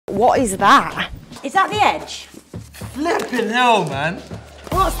what is that? Is that the edge? Flipping hell, man.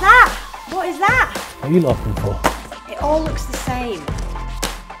 What's that? What is that? What are you looking for? It all looks the same.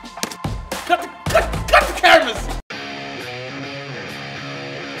 Cut the cameras!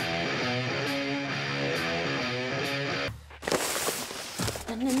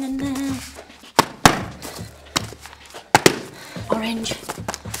 Orange.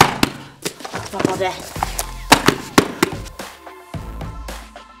 My body.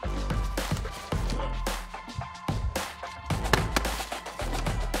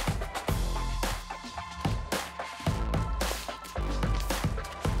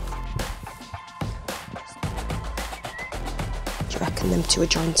 Do you reckon them two are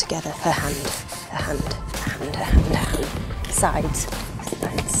joined together? Her hand, her hand, her hand, her hand, her hand. Sides,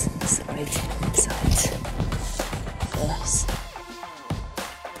 sides, sides, sides. Yes.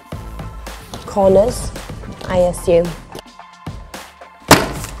 Corners, I assume.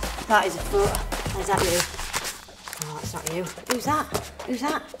 That is a foot. Is that you? Oh, that's not you. Who's that? Who's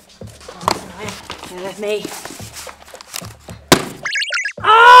that? Oh, that's annoying. You're with me.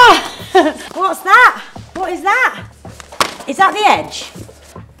 Ah! What's that? What is that? Is that the edge?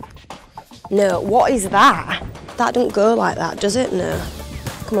 No, what is that? That don't go like that, does it? No.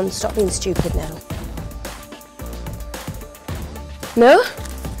 Come on, stop being stupid now. No?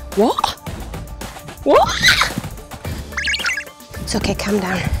 What? What? It's okay, calm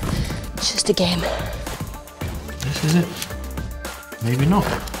down. It's just a game. This is it. Maybe not.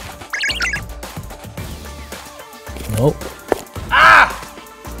 Nope. Ah!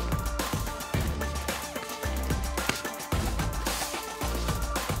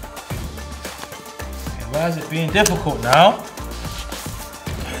 Okay, why is it being difficult now?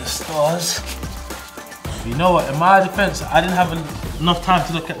 Okay, the stars. You know what, in my defense, I didn't have enough time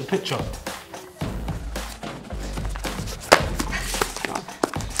to look at the picture.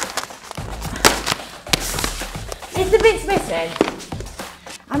 Is the bits missing?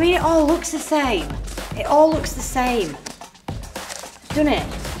 I mean, it all looks the same. It all looks the same. Doesn't it?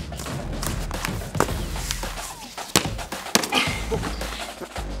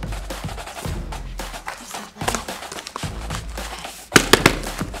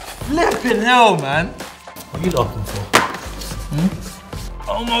 Flipping hell, man. What are you looking for?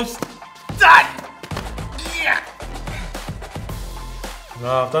 Almost done. Yeah. No,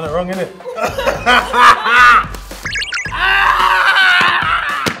 I've done it wrong, innit?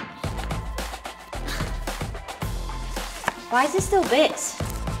 Why is there still bits?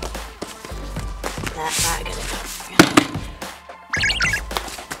 Right, I get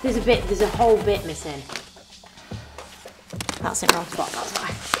it. There's a whole bit missing. That's in the wrong spot, that's why.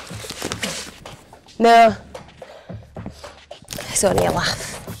 No. It's only a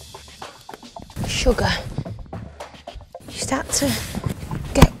laugh. Sugar. You start to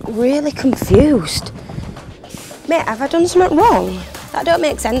get really confused. Mate, have I done something wrong? That don't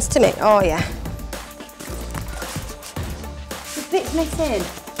make sense to me. Oh, yeah. The bit's missing.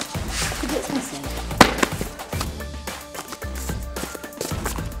 The bit's missing.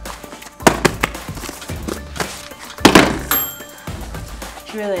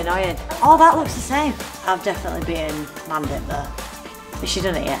 It's really annoying. Oh, that looks the same. I've definitely been Mandip though. Has she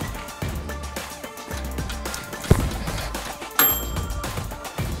done it yet?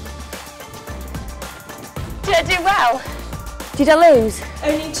 Did I do well? Did I lose?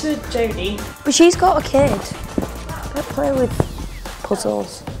 Only to Jodie. But she's got a kid. Don't play with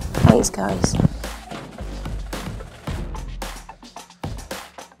puzzles. Thanks, guys.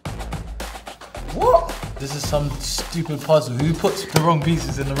 What? This is some stupid puzzle. Who puts the wrong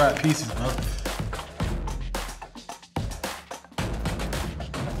pieces in the right pieces, man?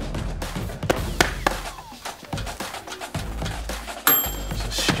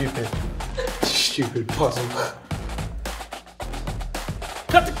 It's a stupid puzzle.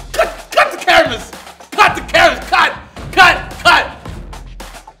 Cut the cameras! Cut the cameras! Cut!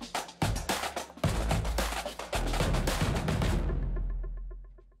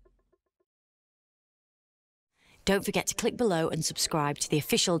 Don't forget to click below and subscribe to the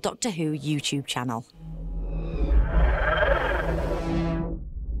official Doctor Who YouTube channel.